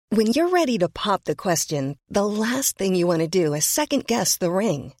When you're ready to pop the question, the last thing you want to do is second-guess the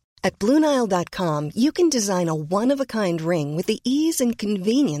ring. At BlueNile.com, you can design a one-of-a-kind ring with the ease and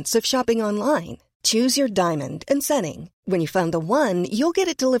convenience of shopping online. Choose your diamond and setting. When you find the one, you'll get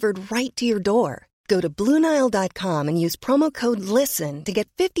it delivered right to your door. Go to BlueNile.com and use promo code LISTEN to get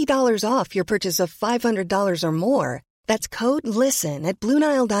 $50 off your purchase of $500 or more. That's code LISTEN at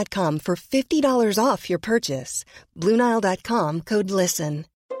BlueNile.com for $50 off your purchase. BlueNile.com, code LISTEN.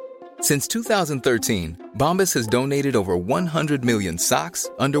 Since 2013, Bombas has donated over 100 million socks,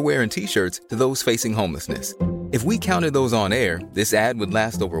 underwear, and T-shirts to those facing homelessness. If we counted those on air, this ad would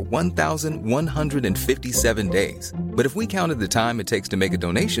last over 1,157 days. But if we counted the time it takes to make a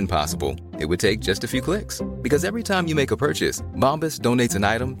donation possible, it would take just a few clicks. Because every time you make a purchase, Bombas donates an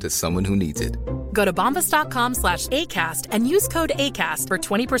item to someone who needs it. Go to bombas.com/ACAST and use code ACAST for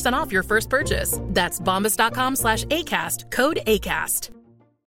 20% off your first purchase. That's bombas.com/ACAST, code ACAST.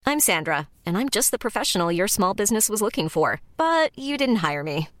 I'm Sandra, and I'm just the professional your small business was looking for. But you didn't hire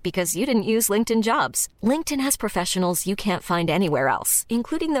me because you didn't use LinkedIn Jobs. LinkedIn has professionals you can't find anywhere else,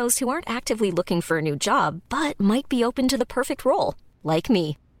 including those who aren't actively looking for a new job, but might be open to the perfect role, like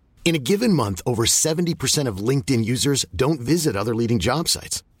me. In a given month, over 70% of LinkedIn users don't visit other leading job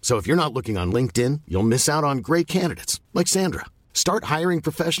sites. So if you're not looking on LinkedIn, you'll miss out on great candidates like Sandra. Start hiring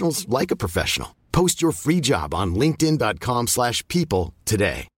professionals like a professional. Post your free job on linkedin.com/people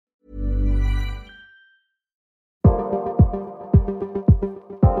today.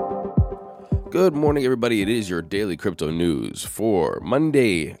 Good morning, everybody. It is your daily crypto news for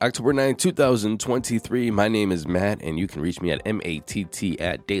Monday, October 9, 2023. My name is Matt, and you can reach me at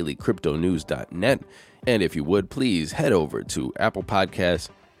matt@dailycryptonews.net. And if you would, please head over to Apple Podcasts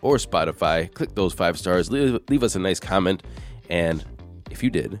or Spotify. Click those 5 stars. Leave us a nice comment. And if you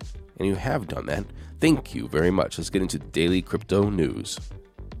did, and you have done that, thank you very much. Let's get into daily crypto news.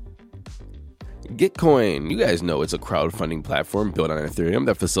 Gitcoin, you guys know it's a crowdfunding platform built on Ethereum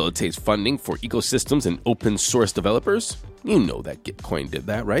that facilitates funding for ecosystems and open source developers. You know that Gitcoin did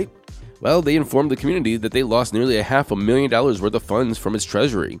that, right? Well, they informed the community that they lost nearly $500,000 worth of funds from its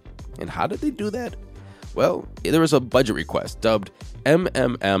treasury. And how did they do that? Well, there was a budget request dubbed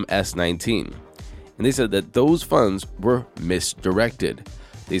MMMS19. And they said that those funds were misdirected.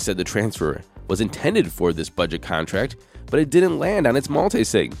 They said the transfer was intended for this budget contract, but it didn't land on its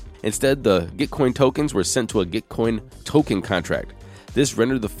multisig. Instead, the Gitcoin tokens were sent to a Gitcoin token contract. This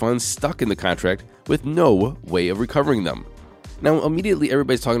rendered the funds stuck in the contract with no way of recovering them. Now, immediately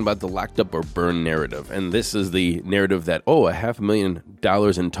everybody's talking about the locked up or burned narrative, and this is the narrative that,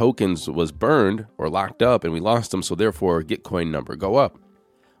 $500,000 in tokens was burned or locked up and we lost them, so therefore Gitcoin number go up.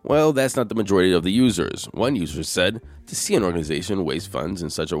 Well, that's not the majority of the users. One user said, to see an organization waste funds in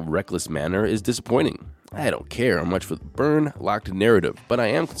such a reckless manner is disappointing. I don't care much for the burn locked narrative, but I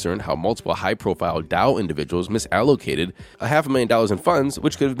am concerned how multiple high-profile DAO individuals misallocated $500,000 in funds,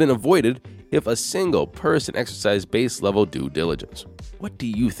 which could have been avoided if a single person exercised base-level due diligence. What do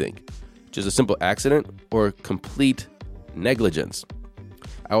you think? Just a simple accident or complete negligence?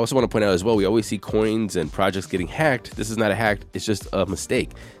 I also want to point out as well, we always see coins and projects getting hacked. This is not a hack, it's just a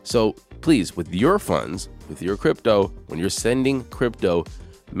mistake. So please, with your funds, with your crypto, when you're sending crypto,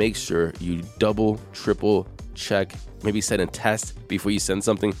 make sure you double, triple check, maybe send a test before you send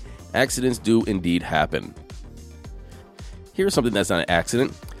something. Accidents do indeed happen. Here's something that's not an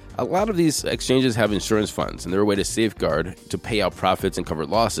accident. A lot of these exchanges have insurance funds, and they're a way to safeguard, to pay out profits and cover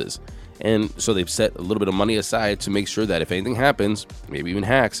losses. And so they've set a little bit of money aside to make sure that if anything happens, maybe even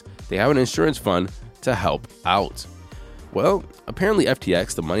hacks, they have an insurance fund to help out. Well, apparently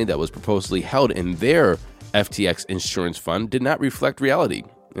FTX, the money that was supposedly held in their FTX insurance fund, did not reflect reality.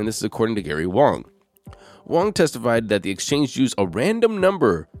 And this is according to Gary Wang. Wang testified that the exchange used a random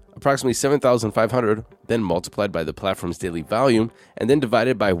number, approximately 7,500, then multiplied by the platform's daily volume, and then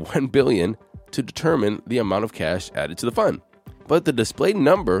divided by 1 billion to determine the amount of cash added to the fund. But the displayed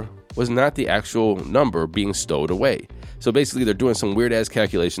number was not the actual number being stowed away. So basically they're doing some weird ass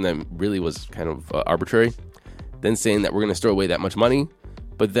calculation that really was kind of arbitrary, then saying that we're going to store away that much money,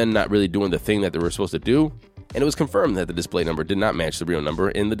 but then not really doing the thing that they were supposed to do. And it was confirmed that the display number did not match the real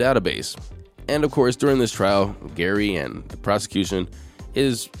number in the database. And of course, during this trial, Gary and the prosecution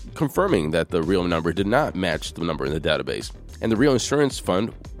is confirming that the real number did not match the number in the database. And the real insurance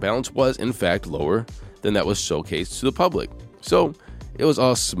fund balance was in fact lower than that was showcased to the public. So it was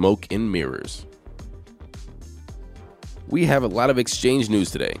all smoke and mirrors. We have a lot of exchange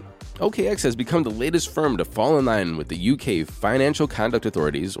news today. OKX has become the latest firm to fall in line with the UK Financial Conduct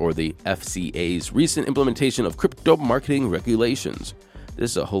Authority's, or the FCA's, recent implementation of crypto marketing regulations.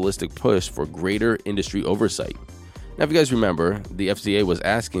 This is a holistic push for greater industry oversight. Now, if you guys remember, the FCA was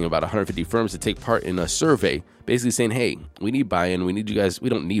asking about 150 firms to take part in a survey, basically saying, hey, we need buy-in. We need you guys. We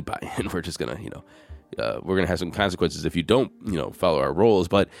don't need buy-in. We're just going to, we're going to have some consequences if you don't, follow our rules.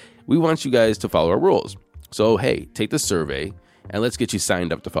 But we want you guys to follow our rules. So, hey, take the survey and let's get you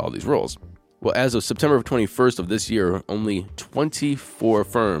signed up to follow these rules. Well, as of September 21st of this year, only 24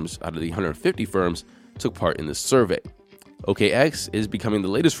 firms out of the 150 firms took part in this survey. OKX is becoming the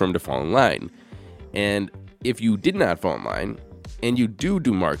latest firm to fall in line. And if you did not fall in line, and you do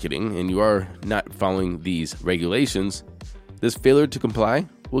marketing, and you are not following these regulations, this failure to comply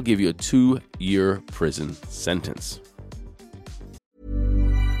will give you a 2-year prison sentence.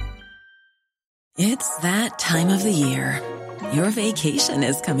 It's that time of the year. Your vacation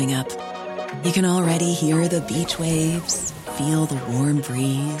is coming up. You can already hear the beach waves, feel the warm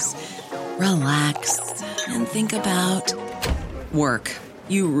breeze, relax, and think about work.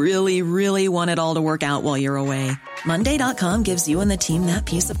 You really, really want it all to work out while you're away. Monday.com gives you and the team that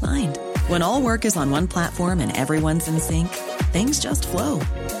peace of mind. When all work is on one platform and everyone's in sync, things just flow.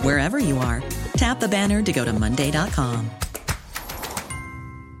 Wherever you are, tap the banner to go to Monday.com.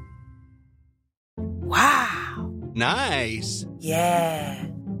 Wow. Nice. Yeah.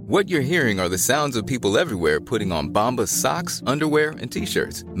 What you're hearing are the sounds of people everywhere putting on Bombas socks, underwear, and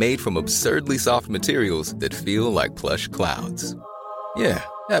T-shirts made from absurdly soft materials that feel like plush clouds. Yeah,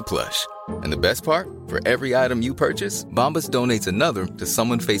 that plush. And the best part? For every item you purchase, Bombas donates another to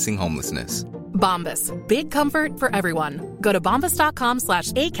someone facing homelessness. Bombas. Big comfort for everyone. Go to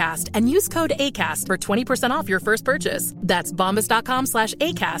bombas.com/ACAST and use code ACAST for 20% off your first purchase. That's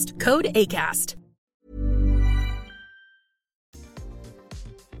bombas.com/ACAST. Code ACAST.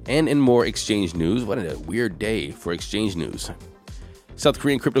 And in more exchange news, what a weird day for exchange news. South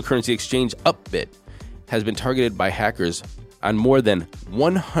Korean cryptocurrency exchange Upbit has been targeted by hackers on more than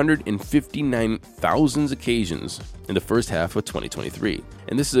 159,000 occasions in the first half of 2023.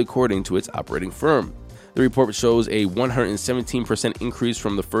 And this is according to its operating firm. The report shows a 117% increase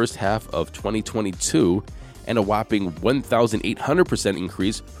from the first half of 2022 and a whopping 1,800%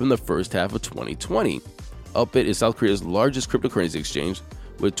 increase from the first half of 2020. Upbit is South Korea's largest cryptocurrency exchange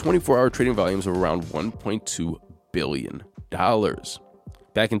with 24-hour trading volumes of around $1.2 billion.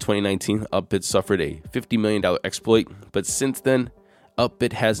 Back in 2019, Upbit suffered a $50 million exploit, but since then,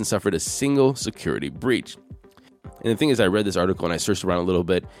 Upbit hasn't suffered a single security breach. And the thing is, I read this article and I searched around a little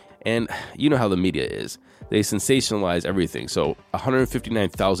bit, and you know how the media is. They sensationalize everything. So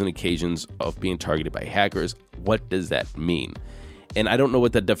 159,000 occasions of being targeted by hackers, what does that mean? And I don't know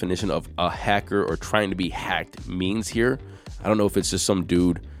what the definition of a hacker or trying to be hacked means here. I don't know if it's just some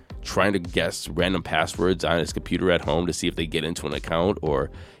dude trying to guess random passwords on his computer at home to see if they get into an account, or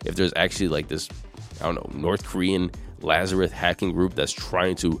if there's actually like this, North Korean Lazarus hacking group that's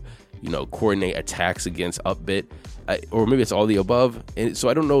trying to, coordinate attacks against Upbit, or maybe it's all the above. And so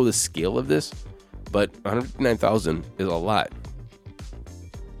I don't know the scale of this, but 159,000 is a lot.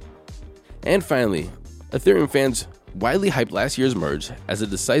 And finally, Ethereum fans widely hyped last year's merge as a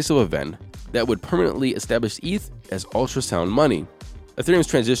decisive event that would permanently establish ETH as ultrasound money. Ethereum's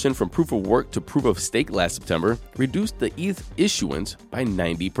transition from proof of work to proof of stake last September reduced the ETH issuance by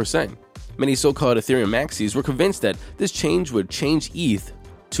 90%. Many so-called Ethereum maxis were convinced that this change would change ETH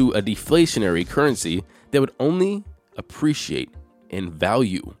to a deflationary currency that would only appreciate in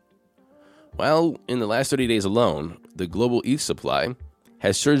value. Well, in the last 30 days alone, the global ETH supply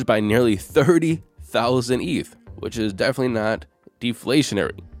has surged by nearly 30,000 ETH, which is definitely not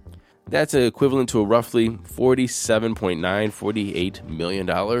deflationary. That's equivalent to a roughly $48 million.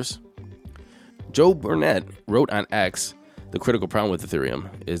 Joe Burnett wrote on X, the critical problem with Ethereum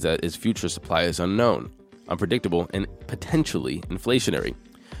is that its future supply is unknown, unpredictable, and potentially inflationary.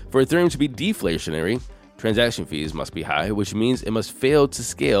 For Ethereum to be deflationary, transaction fees must be high, which means it must fail to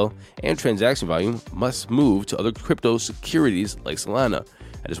scale, and transaction volume must move to other crypto securities like Solana.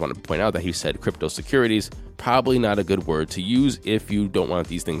 I just want to point out that he said crypto securities, probably not a good word to use if you don't want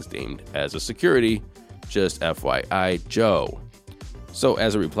these things named as a security, just FYI, Joe. So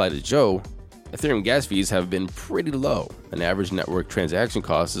as a reply to Joe, Ethereum gas fees have been pretty low. An average network transaction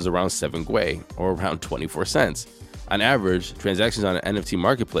cost is around 7 gwei, or around 24 cents. On average, transactions on an NFT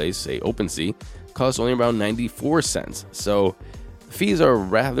marketplace, say OpenSea, cost only around 94 cents. So fees are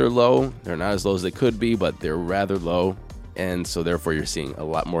rather low. They're not as low as they could be, but they're rather low. And so therefore you're seeing a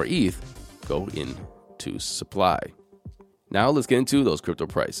lot more ETH go into supply. Now let's get into those crypto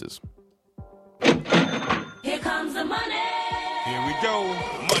prices. Here comes the money. Here we go.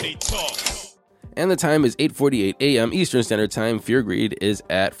 Money talk. And the time is 8:48 a.m. Eastern Standard Time. Fear Greed is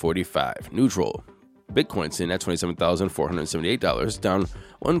at 45. Neutral. Bitcoin sitting at $27,478, down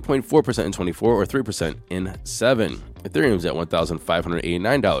 1.4% in 24 or 3% in 7. Ethereum's at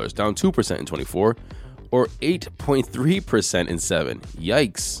 $1,589, down 2% in 24 or 8.3% in 7.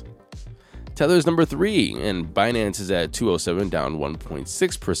 Yikes. Tether's number 3, and Binance is at 207, down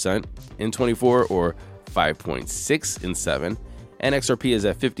 1.6% in 24 or 5.6 in 7. And XRP is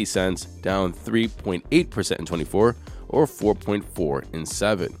at 50 cents, down 3.8% in 24 or 4.4 in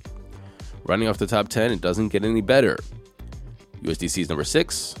 7. Running off the top 10, it doesn't get any better. USDC is number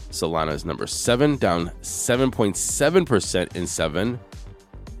 6, Solana is number 7, down 7.7% in 7. Well,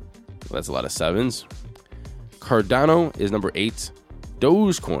 that's a lot of 7s. Cardano is number 8,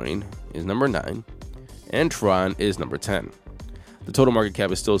 Dogecoin is number 9, and Tron is number 10. The total market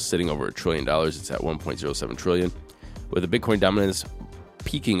cap is still sitting over $1 trillion. It's at $1.07 trillion. With the Bitcoin dominance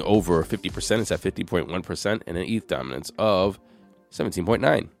peaking over 50%, it's at 50.1%, and an ETH dominance of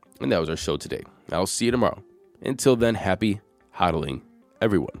 17.9%. And that was our show today. I'll see you tomorrow. Until then, happy hodling,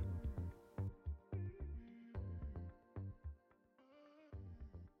 everyone.